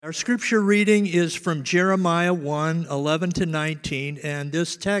Our scripture reading is from Jeremiah 1, 11 to 19, and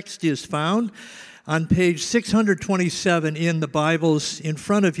this text is found on page 627 in the Bibles in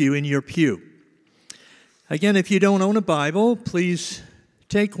front of you in your pew. Again, if you don't own a Bible, please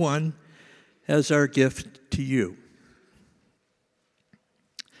take one as our gift to you.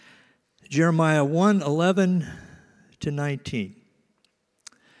 Jeremiah 1, 11 to 19.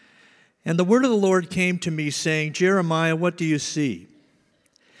 And the word of the Lord came to me, saying, Jeremiah, what do you see?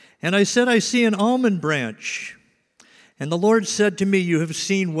 And I said, I see an almond branch. And the Lord said to me, you have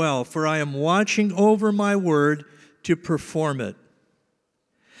seen well, for I am watching over my word to perform it.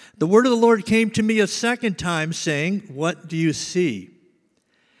 The word of the Lord came to me a second time, saying, what do you see?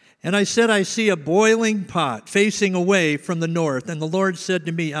 And I said, I see a boiling pot facing away from the north. And the Lord said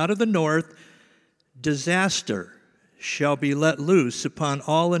to me, out of the north, disaster shall be let loose upon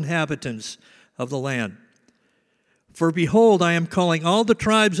all inhabitants of the land. For behold, I am calling all the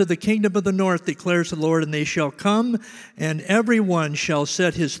tribes of the kingdom of the north, declares the Lord, and they shall come, and every one shall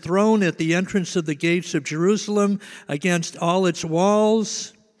set his throne at the entrance of the gates of Jerusalem against all its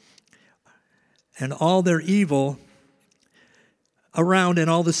walls and all their evil around in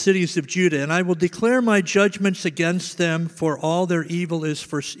all the cities of Judah. And I will declare my judgments against them, for all their evil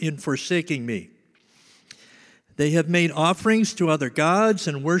is in forsaking me. They have made offerings to other gods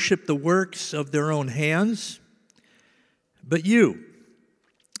and worshiped the works of their own hands. But you,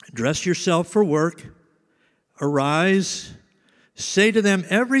 dress yourself for work, arise, say to them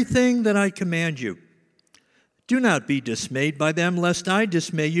everything that I command you. Do not be dismayed by them, lest I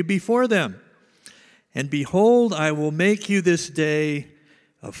dismay you before them. And behold, I will make you this day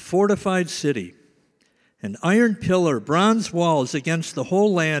a fortified city, an iron pillar, bronze walls against the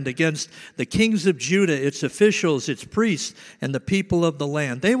whole land, against the kings of Judah, its officials, its priests, and the people of the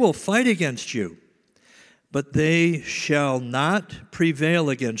land. They will fight against you, but they shall not prevail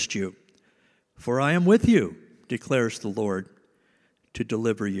against you. For I am with you, declares the Lord, to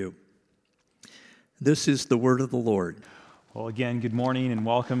deliver you. This is the word of the Lord. Well, again, good morning and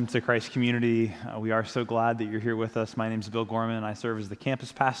welcome to Christ Community. We are so glad that you're here with us. My name is Bill Gorman. I serve as the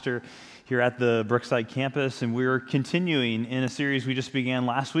campus pastor here at the Brookside campus, and we're continuing in a series we just began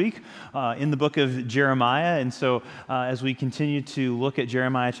last week in the book of Jeremiah. And so as we continue to look at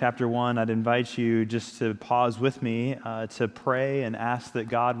Jeremiah chapter 1, I'd invite you just to pause with me to pray and ask that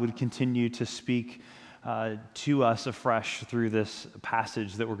God would continue to speak to us afresh through this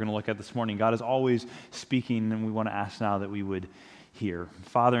passage that we're going to look at this morning. God is always speaking, and we want to ask now that we would hear.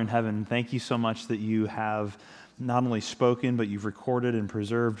 Father in heaven, thank you so much that you have not only spoken, but you've recorded and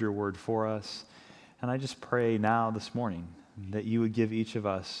preserved your word for us. And I just pray now this morning that you would give each of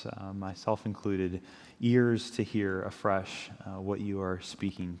us, myself included, ears to hear afresh what you are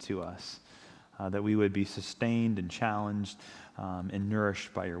speaking to us, that we would be sustained and challenged and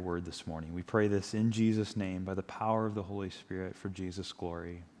nourished by your word this morning. We pray this in Jesus' name, by the power of the Holy Spirit, for Jesus'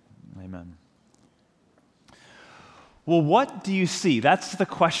 glory. Amen. Well, what do you see? That's the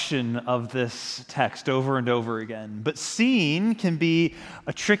question of this text over and over again. But seeing can be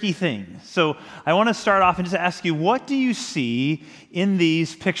a tricky thing. So I want to start off and just ask you, what do you see in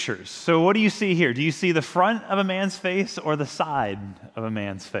these pictures? So what do you see here? Do you see the front of a man's face or the side of a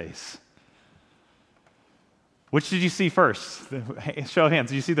man's face? Which did you see first? Show of hands.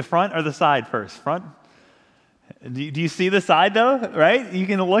 Did you see the front or the side first? Front? Do you see the side though, right? You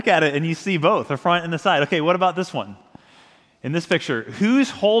can look at it and you see both, the front and the side. Okay, what about this one? In this picture,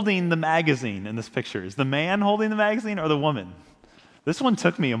 who's holding the magazine in this picture? Is the man holding the magazine or the woman? This one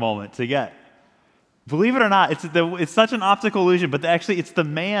took me a moment to get. Believe it or not, it's such an optical illusion, but actually it's the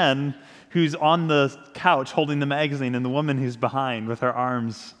man who's on the couch holding the magazine and the woman who's behind with her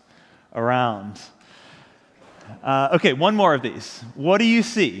arms around. Okay, one more of these. What do you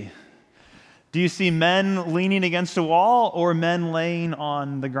see? Do you see men leaning against a wall or men laying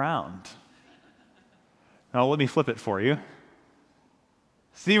on the ground? Now, let me flip it for you.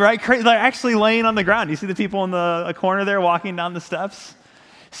 See, right? They're actually laying on the ground. You see the people in the corner there walking down the steps?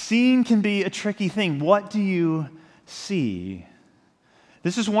 Seeing can be a tricky thing. What do you see?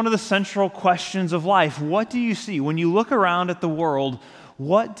 This is one of the central questions of life. What do you see? When you look around at the world,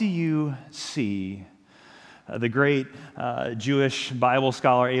 what do you see? The great Jewish Bible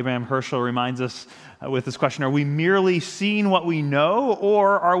scholar Abraham Herschel reminds us with this question, are we merely seeing what we know,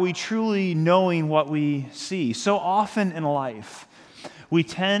 or are we truly knowing what we see? So often in life, we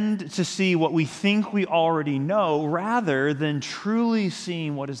tend to see what we think we already know rather than truly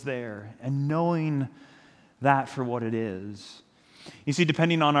seeing what is there and knowing that for what it is. You see,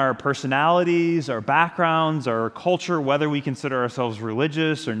 depending on our personalities, our backgrounds, our culture, whether we consider ourselves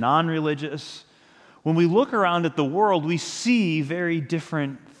religious or non-religious, When we look around at the world, we see very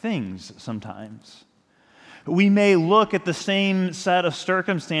different things sometimes. We may look at the same set of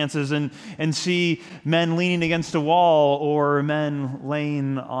circumstances and see men leaning against a wall or men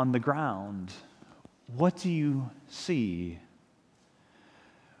laying on the ground. What do you see?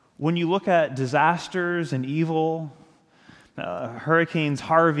 When you look at disasters and evil, hurricanes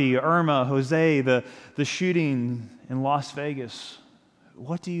Harvey, Irma, Jose, the shooting in Las Vegas,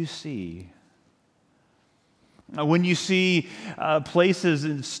 what do you see? When you see places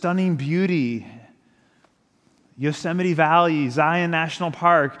in stunning beauty, Yosemite Valley, Zion National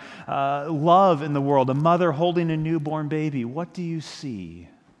Park, love in the world, a mother holding a newborn baby, what do you see?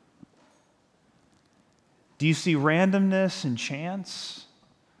 Do you see randomness and chance,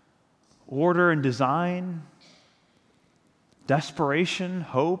 order and design, desperation,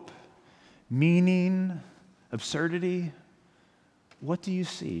 hope, meaning, absurdity? What do you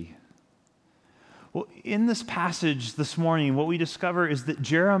see? Well, in this passage this morning, what we discover is that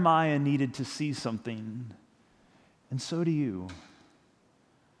Jeremiah needed to see something, and so do you.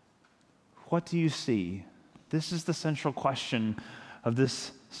 What do you see? This is the central question of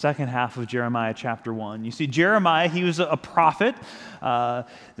this second half of Jeremiah chapter 1. You see, Jeremiah, he was a prophet.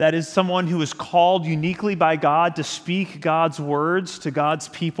 That is someone who was called uniquely by God to speak God's words to God's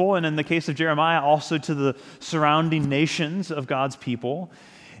people, and in the case of Jeremiah, also to the surrounding nations of God's people.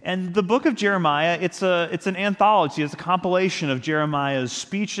 And the book of Jeremiah, it's an anthology. It's a compilation of Jeremiah's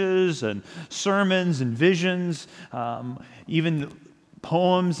speeches and sermons and visions, even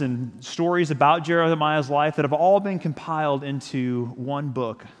poems and stories about Jeremiah's life that have all been compiled into one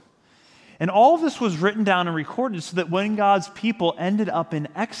book. And all of this was written down and recorded so that when God's people ended up in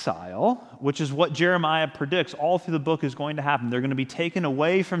exile, which is what Jeremiah predicts all through the book is going to happen, they're going to be taken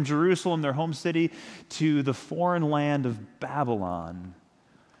away from Jerusalem, their home city, to the foreign land of Babylon.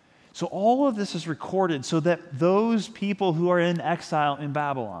 So all of this is recorded so that those people who are in exile in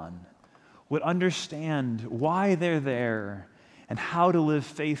Babylon would understand why they're there and how to live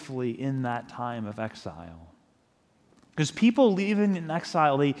faithfully in that time of exile. Because people living in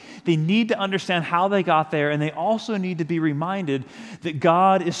exile, they need to understand how they got there, and they also need to be reminded that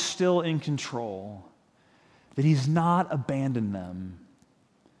God is still in control, that He's not abandoned them.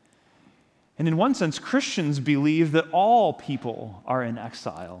 And in one sense, Christians believe that all people are in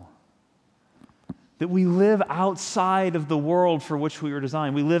exile, that we live outside of the world for which we were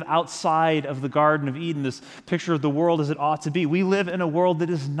designed. We live outside of the Garden of Eden, this picture of the world as it ought to be. We live in a world that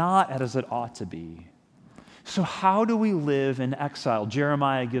is not as it ought to be. So how do we live in exile?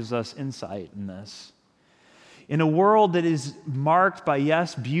 Jeremiah gives us insight in this. In a world that is marked by,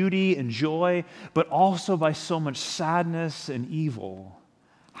 yes, beauty and joy, but also by so much sadness and evil,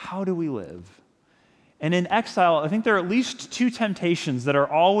 how do we live? And in exile, I think there are at least two temptations that are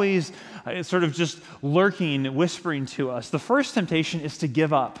always sort of just lurking, whispering to us. The first temptation is to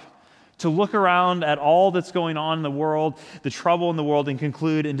give up, to look around at all that's going on in the world, the trouble in the world, and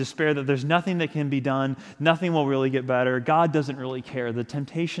conclude in despair that there's nothing that can be done, nothing will really get better, God doesn't really care, the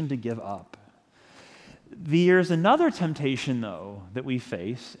temptation to give up. There's another temptation, though, that we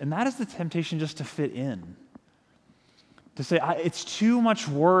face, and that is the temptation just to fit in. To say, it's too much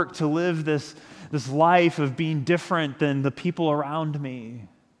work to live this life of being different than the people around me.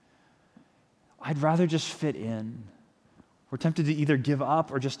 I'd rather just fit in. We're tempted to either give up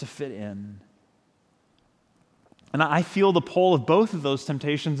or just to fit in. And I feel the pull of both of those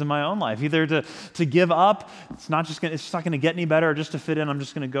temptations in my own life. Either to give up, it's just not going to get any better, or just to fit in, I'm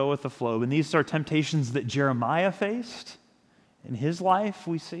just going to go with the flow. And these are temptations that Jeremiah faced in his life,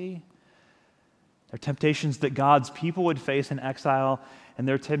 we see. They're temptations that God's people would face in exile, and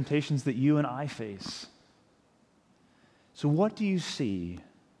they're temptations that you and I face. So what do you see?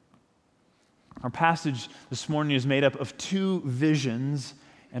 Our passage this morning is made up of two visions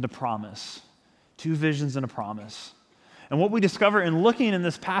and a promise. Two visions and a promise. And what we discover in looking in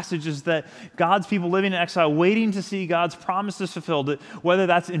this passage is that God's people living in exile, waiting to see God's promises fulfilled, that whether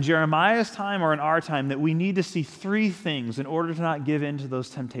that's in Jeremiah's time or in our time, that we need to see three things in order to not give in to those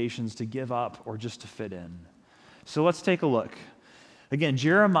temptations to give up or just to fit in. So let's take a look. Again,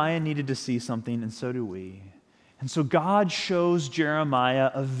 Jeremiah needed to see something, and so do we. And so God shows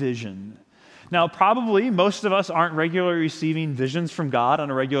Jeremiah a vision. Now, probably most of us aren't regularly receiving visions from God on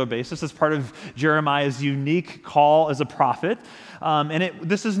a regular basis. It's part of Jeremiah's unique call as a prophet.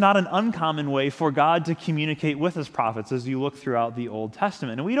 This is not an uncommon way for God to communicate with his prophets as you look throughout the Old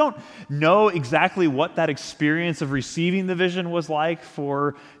Testament. And we don't know exactly what that experience of receiving the vision was like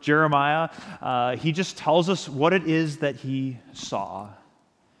for Jeremiah. He just tells us what it is that he saw.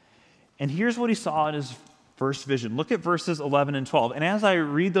 And here's what he saw in his first vision. Look at verses 11 and 12. And as I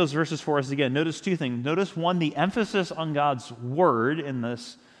read those verses for us again, notice two things. Notice, one, the emphasis on God's word in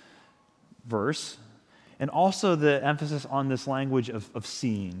this verse, and also the emphasis on this language of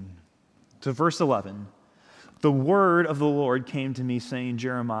seeing. So verse 11, the word of the Lord came to me saying,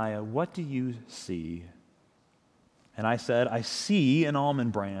 Jeremiah, what do you see? And I said, I see an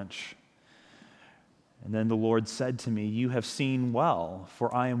almond branch. And then the Lord said to me, you have seen well,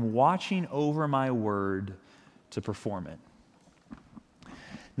 for I am watching over my word to perform it.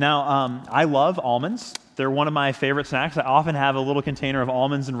 Now, I love almonds. They're one of my favorite snacks. I often have a little container of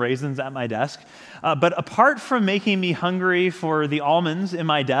almonds and raisins at my desk. But apart from making me hungry for the almonds in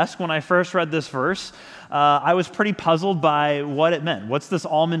my desk, when I first read this verse, I was pretty puzzled by what it meant. What's this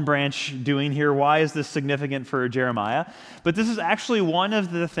almond branch doing here? Why is this significant for Jeremiah? But this is actually one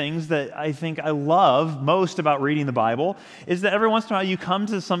of the things that I think I love most about reading the Bible, is that every once in a while you come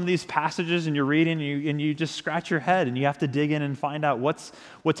to some of these passages and you're reading and you just scratch your head and you have to dig in and find out what's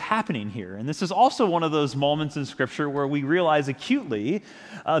happening here. And this is also one of those moments in Scripture where we realize acutely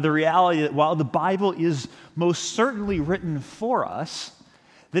the reality that while the Bible is most certainly written for us,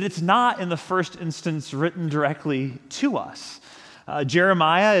 that it's not in the first instance written directly to us.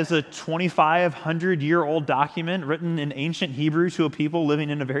 Jeremiah is a 2,500-year-old document written in ancient Hebrew to a people living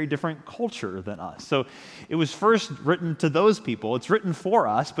in a very different culture than us. So it was first written to those people. It's written for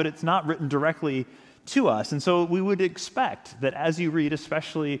us, but it's not written directly to us. And so we would expect that as you read,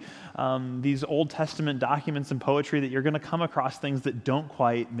 especially these Old Testament documents and poetry, that you're going to come across things that don't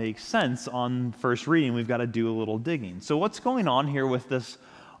quite make sense on first reading. We've got to do a little digging. So what's going on here with this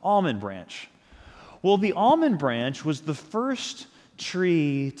almond branch? Well, the almond branch was the first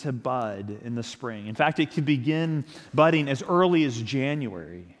tree to bud in the spring. In fact, it could begin budding as early as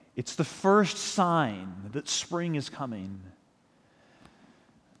January. It's the first sign that spring is coming,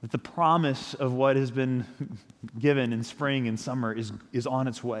 that the promise of what has been given in spring and summer is on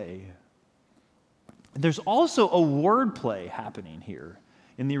its way. There's also a wordplay happening here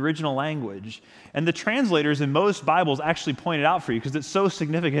in the original language. And the translators in most Bibles actually point it out for you because it's so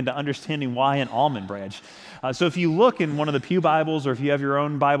significant to understanding why an almond branch. So if you look in one of the Pew Bibles, or if you have your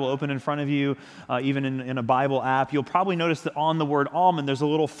own Bible open in front of you, even in a Bible app, you'll probably notice that on the word almond, there's a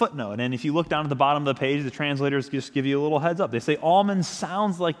little footnote. And if you look down at the bottom of the page, the translators just give you a little heads up. They say almond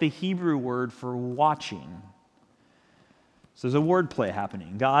sounds like the Hebrew word for watching. So there's a wordplay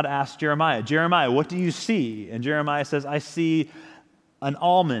happening. God asks Jeremiah, Jeremiah, what do you see? And Jeremiah says, I see an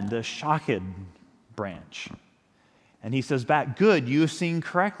almond, a shaked branch. And he says back, good, you have seen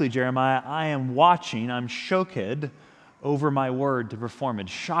correctly, Jeremiah. I am watching, I'm shoked over my word to perform it.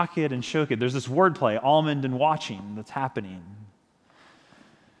 Shaked and shoked. There's this wordplay, almond and watching, that's happening.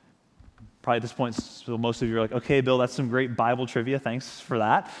 Probably at this point, so most of you are like, okay, Bill, that's some great Bible trivia. Thanks for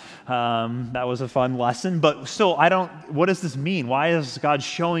that. That was a fun lesson. But still, what does this mean? Why is God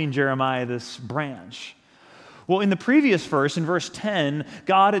showing Jeremiah this branch? Well, in the previous verse, in verse 10,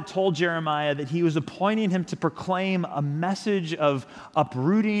 God had told Jeremiah that he was appointing him to proclaim a message of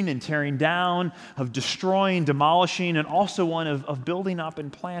uprooting and tearing down, of destroying, demolishing, and also one of building up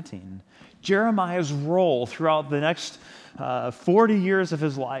and planting. Jeremiah's role throughout the next 40 years of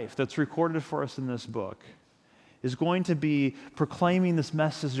his life that's recorded for us in this book is going to be proclaiming this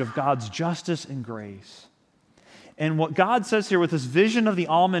message of God's justice and grace. And what God says here with this vision of the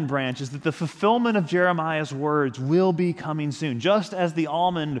almond branch is that the fulfillment of Jeremiah's words will be coming soon. Just as the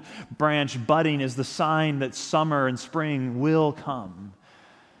almond branch budding is the sign that summer and spring will come,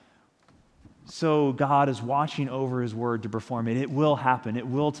 so God is watching over his word to perform it. It will happen. It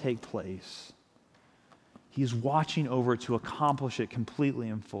will take place. He's watching over it to accomplish it completely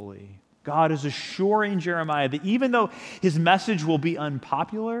and fully. God is assuring Jeremiah that even though his message will be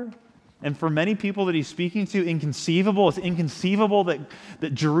unpopular, and for many people that he's speaking to, inconceivable. It's inconceivable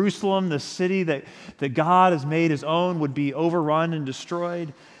that Jerusalem, the city that God has made his own, would be overrun and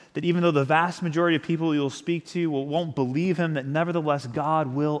destroyed. That even though the vast majority of people you'll speak to won't believe him, that nevertheless God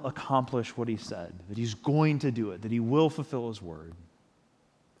will accomplish what he said. That he's going to do it. That he will fulfill his word.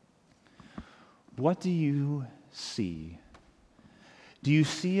 What do you see? Do you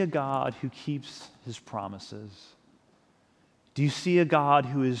see a God who keeps his promises? Do you see a God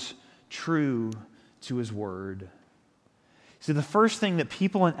who is true to his word? See, the first thing that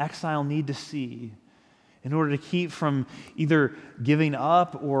people in exile need to see in order to keep from either giving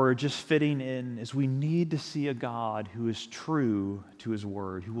up or just fitting in is we need to see a God who is true to his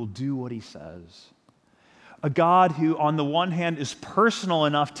word, who will do what he says. A God who, on the one hand, is personal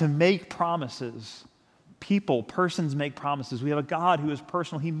enough to make promises. Persons make promises. We have a God who is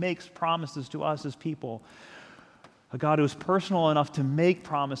personal. He makes promises to us as people. a God who is personal enough to make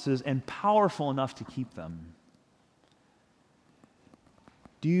promises and powerful enough to keep them?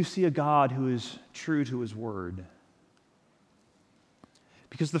 Do you see a God who is true to his word?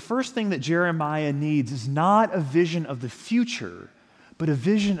 Because the first thing that Jeremiah needs is not a vision of the future, but a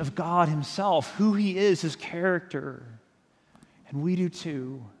vision of God himself, who he is, his character. And we do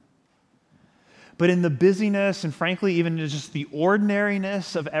too. But in the busyness and frankly, even just the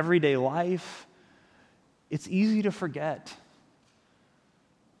ordinariness of everyday life, it's easy to forget.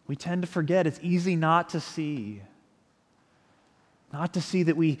 We tend to forget. It's easy not to see. Not to see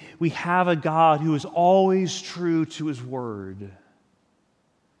that we have a God who is always true to his word.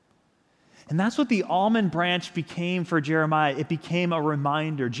 And that's what the almond branch became for Jeremiah. It became a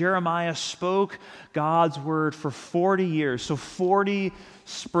reminder. Jeremiah spoke God's word for 40 years. So 40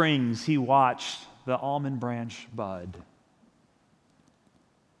 springs he watched the almond branch bud.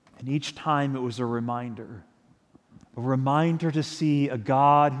 And each time it was a reminder to see a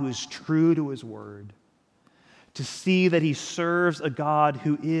God who is true to his word, to see that he serves a God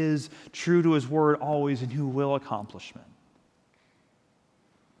who is true to his word always and who will accomplish it.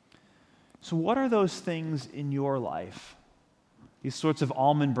 So what are those things in your life, these sorts of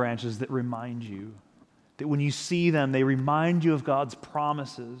almond branches that remind you, that when you see them, they remind you of God's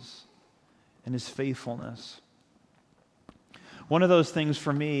promises and his faithfulness? One of those things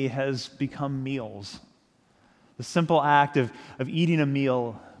for me has become meals. The simple act of eating a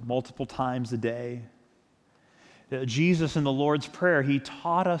meal multiple times a day. Jesus in the Lord's Prayer, he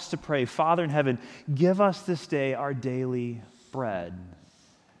taught us to pray, Father in heaven, give us this day our daily bread.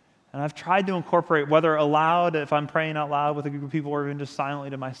 And I've tried to incorporate, whether aloud, if I'm praying out loud with a group of people, or even just silently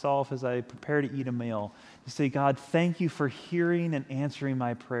to myself as I prepare to eat a meal, to say, God, thank you for hearing and answering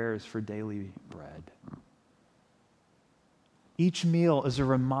my prayers for daily bread. Each meal is a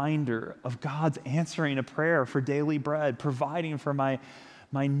reminder of God's answering a prayer for daily bread, providing for my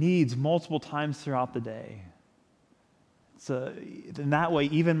needs multiple times throughout the day. So in that way,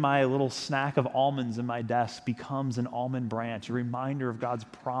 even my little snack of almonds in my desk becomes an almond branch, a reminder of God's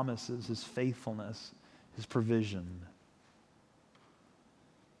promises, his faithfulness, his provision.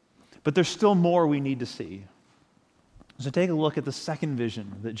 But there's still more we need to see. So take a look at the second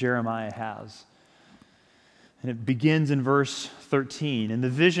vision that Jeremiah has. And it begins in verse 13. And the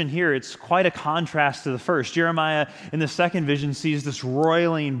vision here, it's quite a contrast to the first. Jeremiah, in the second vision, sees this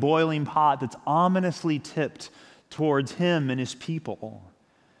roiling, boiling pot that's ominously tipped towards him and his people.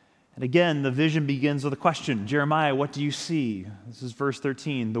 And again, the vision begins with a question. Jeremiah, what do you see? This is verse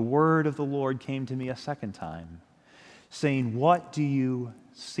 13. The word of the Lord came to me a second time, saying, what do you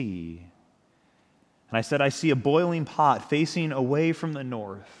see? And I said, I see a boiling pot facing away from the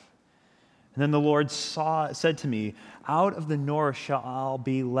north. And then the Lord said to me, out of the north shall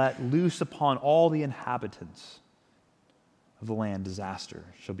be let loose upon all the inhabitants of the land. Disaster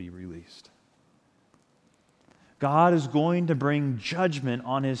shall be released. God is going to bring judgment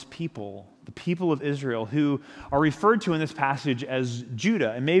on his people, the people of Israel, who are referred to in this passage as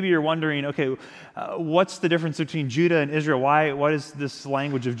Judah. And maybe you're wondering, okay, what's the difference between Judah and Israel? What is this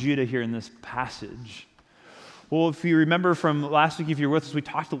language of Judah here in this passage? Well, if you remember from last week, if you're with us, we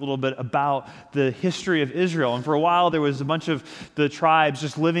talked a little bit about the history of Israel. And for a while, there was a bunch of the tribes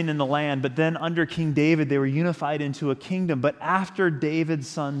just living in the land. But then under King David, they were unified into a kingdom. But after David's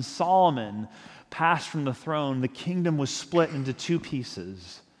son Solomon passed from the throne, the kingdom was split into two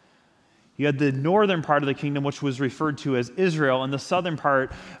pieces. You had the northern part of the kingdom, which was referred to as Israel, and the southern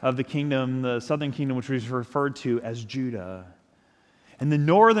part of the kingdom, which was referred to as Judah. And the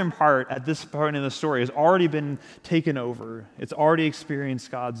northern part, at this point in the story, has already been taken over. It's already experienced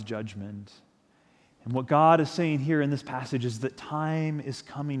God's judgment. And what God is saying here in this passage is that time is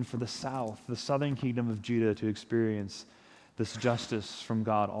coming for the south, the southern kingdom of Judah, to experience this justice from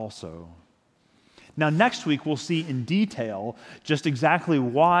God also. Now, next week, we'll see in detail just exactly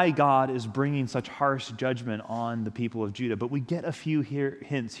why God is bringing such harsh judgment on the people of Judah. But we get a few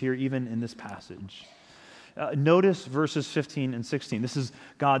hints here, even in this passage. Notice verses 15 and 16. This is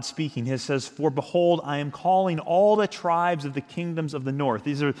God speaking. He says, for behold, I am calling all the tribes of the kingdoms of the north.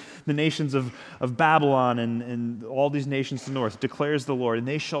 These are the nations of Babylon and all these nations to the north, declares the Lord. And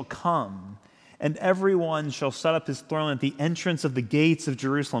they shall come, and everyone shall set up his throne at the entrance of the gates of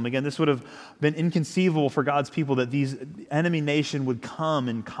Jerusalem. Again, this would have been inconceivable for God's people that these enemy nation would come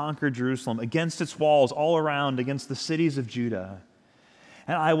and conquer Jerusalem against its walls all around, against the cities of Judah.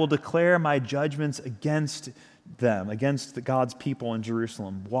 And I will declare my judgments against them, against God's people in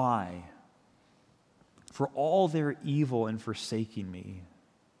Jerusalem. Why? For all their evil in forsaking me.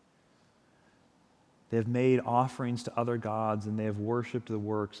 They have made offerings to other gods, and they have worshipped the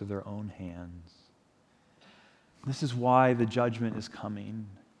works of their own hands. This is why the judgment is coming.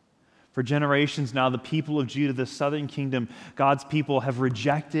 For generations now, the people of Judah, the southern kingdom, God's people have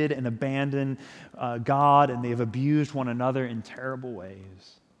rejected and abandoned God, and they have abused one another in terrible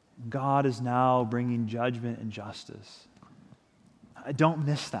ways. God is now bringing judgment and justice. Don't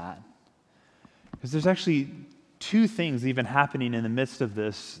miss that. Because there's actually two things even happening in the midst of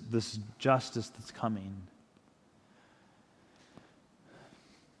this justice that's coming.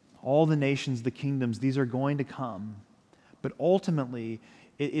 All the nations, the kingdoms, these are going to come. But ultimately,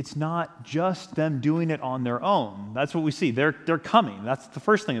 it's not just them doing it on their own. That's what we see. They're coming. That's the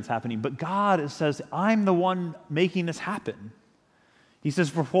first thing that's happening. But God says, I'm the one making this happen. He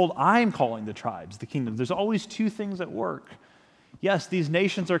says, behold, I'm calling the tribes, the kingdoms. There's always two things at work. Yes, these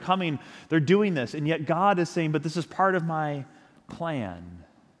nations are coming. They're doing this. And yet God is saying, but this is part of my plan.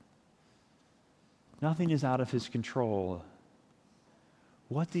 Nothing is out of his control.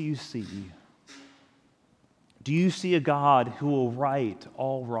 What do you see? Do you see a God who will right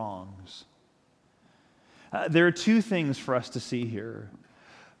all wrongs? There are two things for us to see here.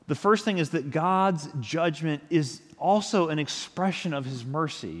 The first thing is that God's judgment is also an expression of his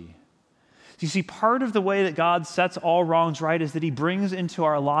mercy. You see, part of the way that God sets all wrongs right is that he brings into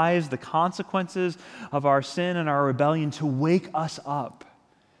our lives the consequences of our sin and our rebellion to wake us up.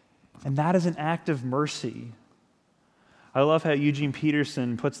 And that is an act of mercy. I love how Eugene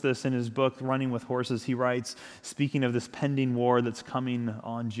Peterson puts this in his book, Running with Horses. He writes, speaking of this pending war that's coming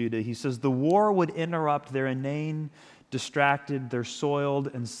on Judah, he says, the war would interrupt their inane, distracted, their soiled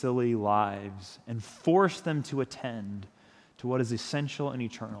and silly lives and force them to attend to what is essential and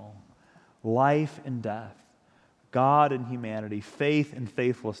eternal, life and death, God and humanity, faith and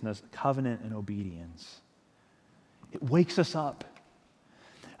faithlessness, covenant and obedience. It wakes us up.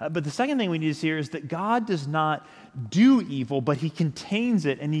 But the second thing we need to see here is that God does not do evil, but he contains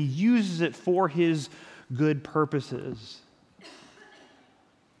it and he uses it for his good purposes.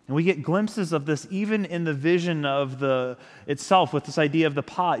 And we get glimpses of this even in the vision of itself with this idea of the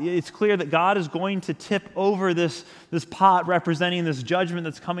pot. It's clear that God is going to tip over this pot representing this judgment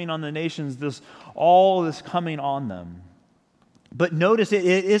that's coming on the nations, all this coming on them. But notice it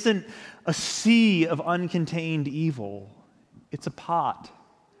isn't a sea of uncontained evil. It's a pot.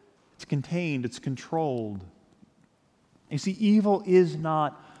 It's contained, it's controlled. You see, evil is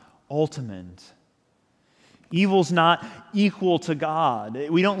not ultimate. Evil's not equal to God.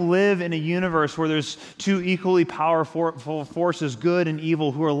 We don't live in a universe where there's two equally powerful forces, good and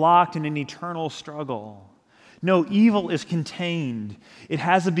evil, who are locked in an eternal struggle. No, evil is contained. It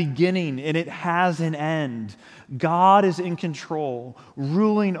has a beginning and it has an end. God is in control,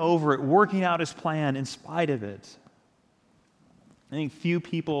 ruling over it, working out his plan in spite of it. I think few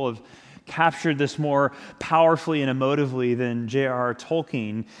people have captured this more powerfully and emotively than J.R.R.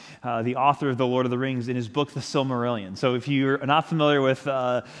 Tolkien, the author of The Lord of the Rings, in his book, The Silmarillion. So if you're not familiar with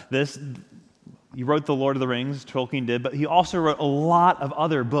this, he wrote The Lord of the Rings, Tolkien did, but he also wrote a lot of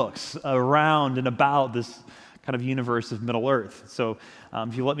other books around and about this kind of universe of Middle-earth. So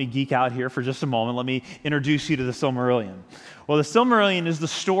if you let me geek out here for just a moment, let me introduce you to the Silmarillion. Well, the Silmarillion is the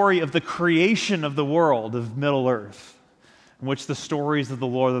story of the creation of the world of Middle-earth, in which the stories of the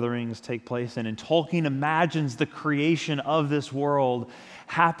Lord of the Rings take place in. And Tolkien imagines the creation of this world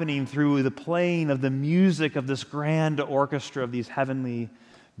happening through the playing of the music of this grand orchestra of these heavenly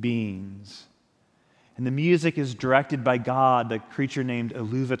beings. And the music is directed by God, the creature named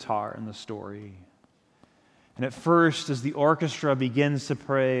Iluvatar in the story. And at first, as the orchestra begins to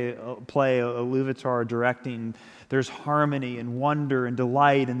play Iluvatar directing, there's harmony and wonder and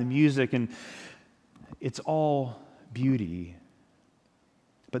delight in the music, and it's all beauty.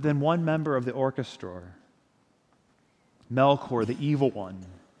 But then one member of the orchestra, Melkor, the evil one,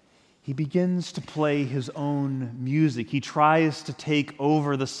 he begins to play his own music. He tries to take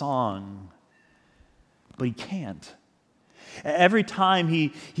over the song, but he can't. Every time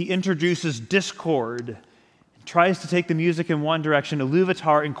he introduces discord, tries to take the music in one direction,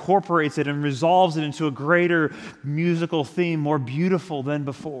 Iluvatar incorporates it and resolves it into a greater musical theme, more beautiful than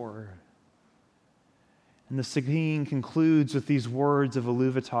before. And the scene concludes with these words of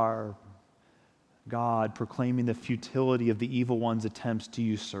Iluvatar, God proclaiming the futility of the evil one's attempts to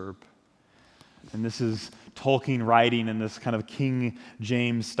usurp. And this is Tolkien writing in this kind of King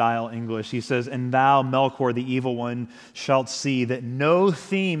James style English. He says, and thou, Melkor, the evil one, shalt see that no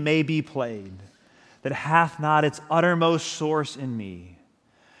theme may be played that hath not its uttermost source in me,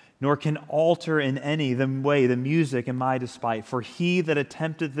 nor can alter in any way the music in my despite. For he that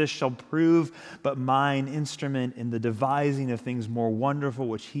attempteth this shall prove but mine instrument in the devising of things more wonderful,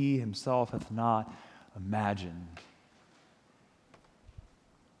 which he himself hath not imagined.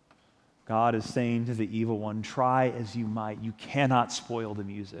 God is saying to the evil one, try as you might, you cannot spoil the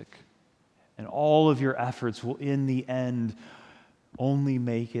music. And all of your efforts will, in the end, only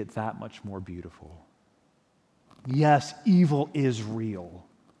make it that much more beautiful. Yes, evil is real,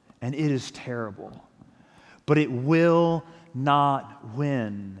 and it is terrible, but it will not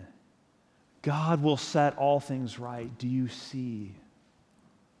win. God will set all things right. Do you see?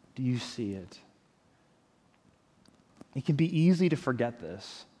 Do you see it? It can be easy to forget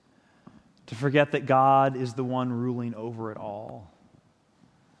this, to forget that God is the one ruling over it all.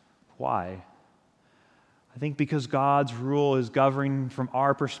 Why? I think because God's rule, His governing from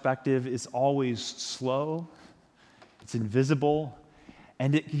our perspective, is always slow, it's invisible,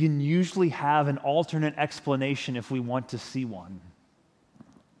 and it can usually have an alternate explanation if we want to see one.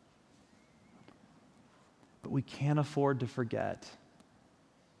 But we can't afford to forget.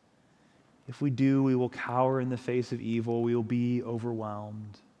 If we do, we will cower in the face of evil. We will be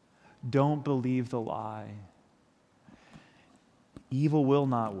overwhelmed. Don't believe the lie. Evil will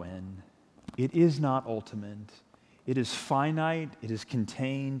not win. It is not ultimate. It is finite, it is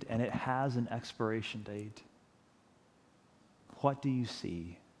contained, and it has an expiration date. What do you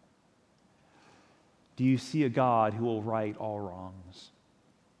see? Do you see a God who will right all wrongs?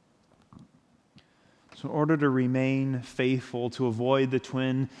 So in order to remain faithful, to avoid the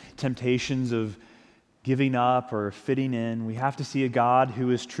twin temptations of giving up or fitting in, we have to see a God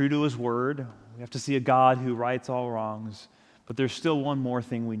who is true to His word. We have to see a God who rights all wrongs. But there's still one more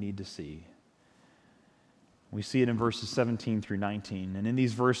thing we need to see. We see it in verses 17 through 19. And in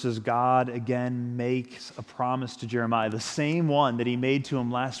these verses, God again makes a promise to Jeremiah, the same one that He made to him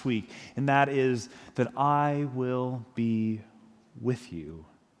last week, and that is that I will be with you.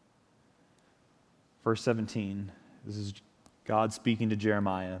 Verse 17, this is God speaking to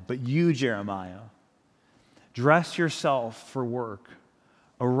Jeremiah. But you, Jeremiah, dress yourself for work.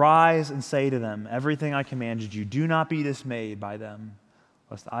 Arise and say to them everything I commanded you. Do not be dismayed by them,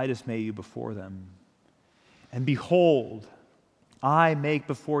 lest I dismay you before them. And behold, I make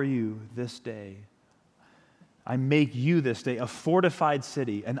before you this day, I make you this day a fortified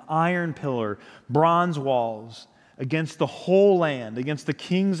city, an iron pillar, bronze walls, against the whole land, against the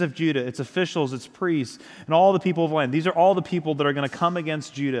kings of Judah, its officials, its priests, and all the people of the land. These are all the people that are going to come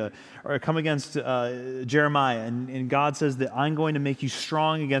against Judah, or come against Jeremiah. And God says that I'm going to make you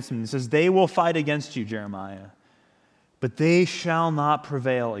strong against them. He says, they will fight against you, Jeremiah, but they shall not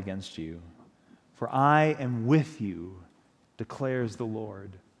prevail against you. For I am with you, declares the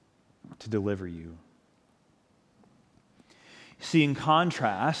Lord, to deliver you. See, in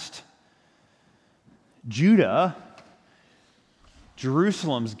contrast, Judah,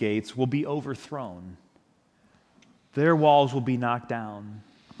 Jerusalem's gates will be overthrown. Their walls will be knocked down.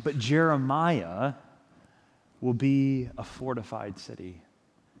 But Jeremiah will be a fortified city.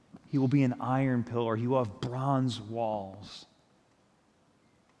 He will be an iron pillar. He will have bronze walls.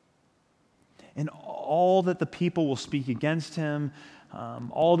 And all that the people will speak against him,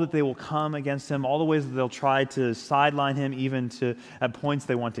 all that they will come against him, all the ways that they'll try to sideline him, even to at points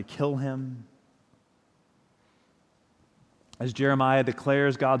they want to kill him. As Jeremiah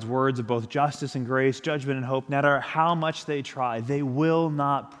declares God's words of both justice and grace, judgment and hope, no matter how much they try, they will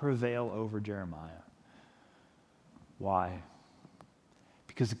not prevail over Jeremiah. Why?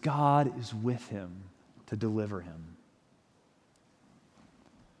 Because God is with him to deliver him.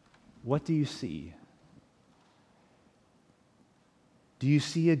 What do you see? Do you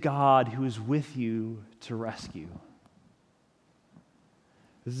see a God who is with you to rescue?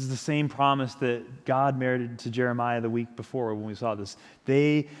 This is the same promise that God merited to Jeremiah the week before when we saw this.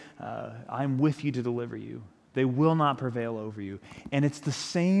 I'm with you to deliver you. They will not prevail over you. And it's the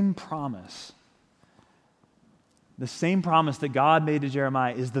same promise. The same promise that God made to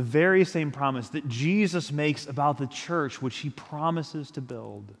Jeremiah is the very same promise that Jesus makes about the church, which he promises to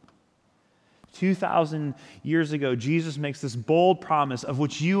build. 2,000 years ago, Jesus makes this bold promise of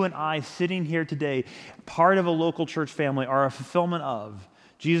which you and I, sitting here today, part of a local church family, are a fulfillment of.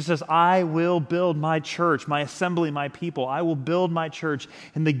 Jesus says, I will build my church, my assembly, my people. I will build my church,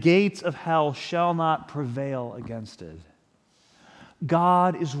 and the gates of hell shall not prevail against it.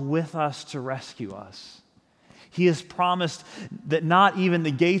 God is with us to rescue us. He has promised that not even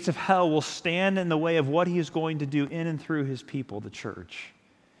the gates of hell will stand in the way of what he is going to do in and through his people, the church.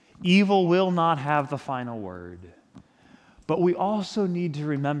 Evil will not have the final word. But we also need to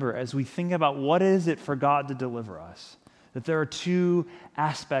remember, as we think about what is it for God to deliver us, that there are two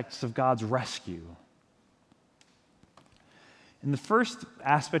aspects of God's rescue. And the first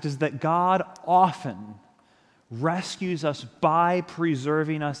aspect is that God often rescues us by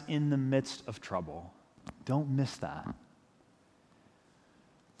preserving us in the midst of trouble. Don't miss that.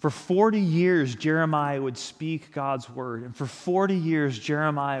 For 40 years, Jeremiah would speak God's word, and for 40 years,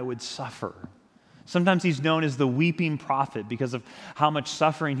 Jeremiah would suffer. Sometimes he's known as the weeping prophet because of how much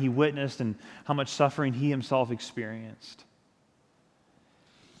suffering he witnessed and how much suffering he himself experienced.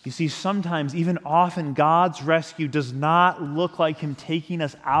 You see, sometimes, even often, God's rescue does not look like him taking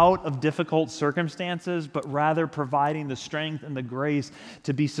us out of difficult circumstances, but rather providing the strength and the grace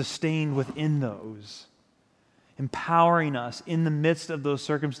to be sustained within those, empowering us in the midst of those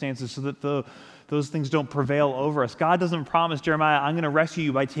circumstances so that those things don't prevail over us. God doesn't promise Jeremiah, I'm going to rescue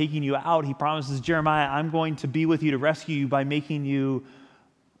you by taking you out. He promises Jeremiah, I'm going to be with you to rescue you by making you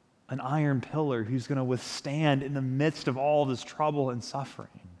an iron pillar who's going to withstand in the midst of all this trouble and suffering.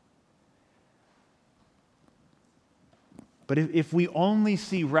 But if we only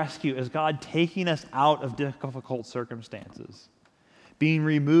see rescue as God taking us out of difficult circumstances, being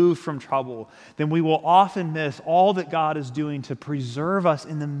removed from trouble, then we will often miss all that God is doing to preserve us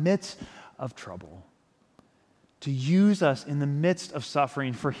in the midst of trouble, to use us in the midst of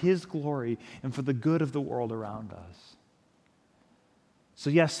suffering for His glory and for the good of the world around us. So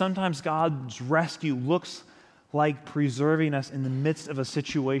yes, sometimes God's rescue looks like preserving us in the midst of a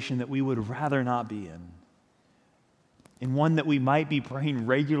situation that we would rather not be in one that we might be praying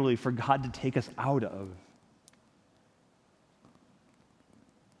regularly for God to take us out of.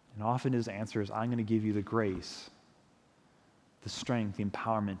 And often His answer is, I'm going to give you the grace, the strength, the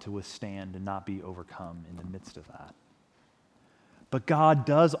empowerment to withstand and not be overcome in the midst of that. But God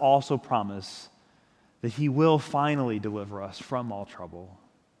does also promise that He will finally deliver us from all trouble,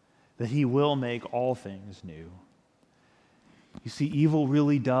 that He will make all things new. You see, evil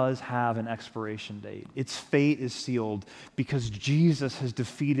really does have an expiration date. Its fate is sealed because Jesus has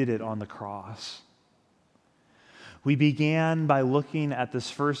defeated it on the cross. We began by looking at this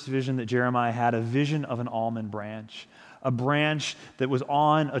first vision that Jeremiah had, a vision of an almond branch, a branch that was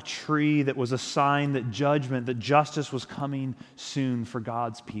on a tree that was a sign that judgment, that justice was coming soon for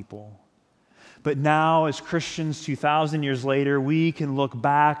God's people. But now, as Christians 2,000 years later, we can look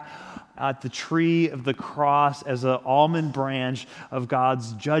back at the tree of the cross as an almond branch of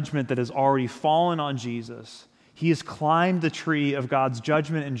God's judgment that has already fallen on Jesus. He has climbed the tree of God's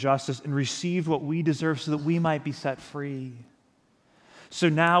judgment and justice and received what we deserve so that we might be set free. So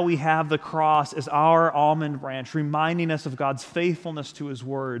now we have the cross as our almond branch, reminding us of God's faithfulness to His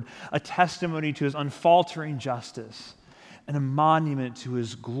word, a testimony to His unfaltering justice, and a monument to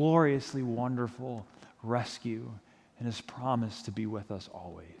His gloriously wonderful rescue and His promise to be with us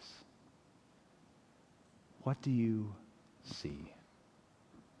always. What do you see?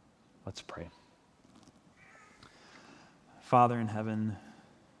 Let's pray. Father in heaven,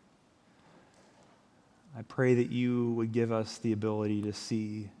 I pray that you would give us the ability to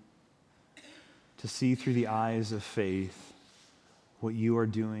see through the eyes of faith what you are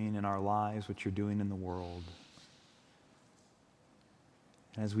doing in our lives, what you're doing in the world.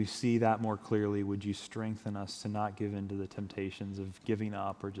 And as we see that more clearly, would you strengthen us to not give in to the temptations of giving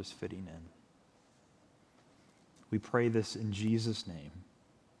up or just fitting in? We pray this in Jesus' name,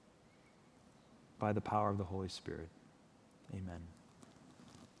 by the power of the Holy Spirit. Amen.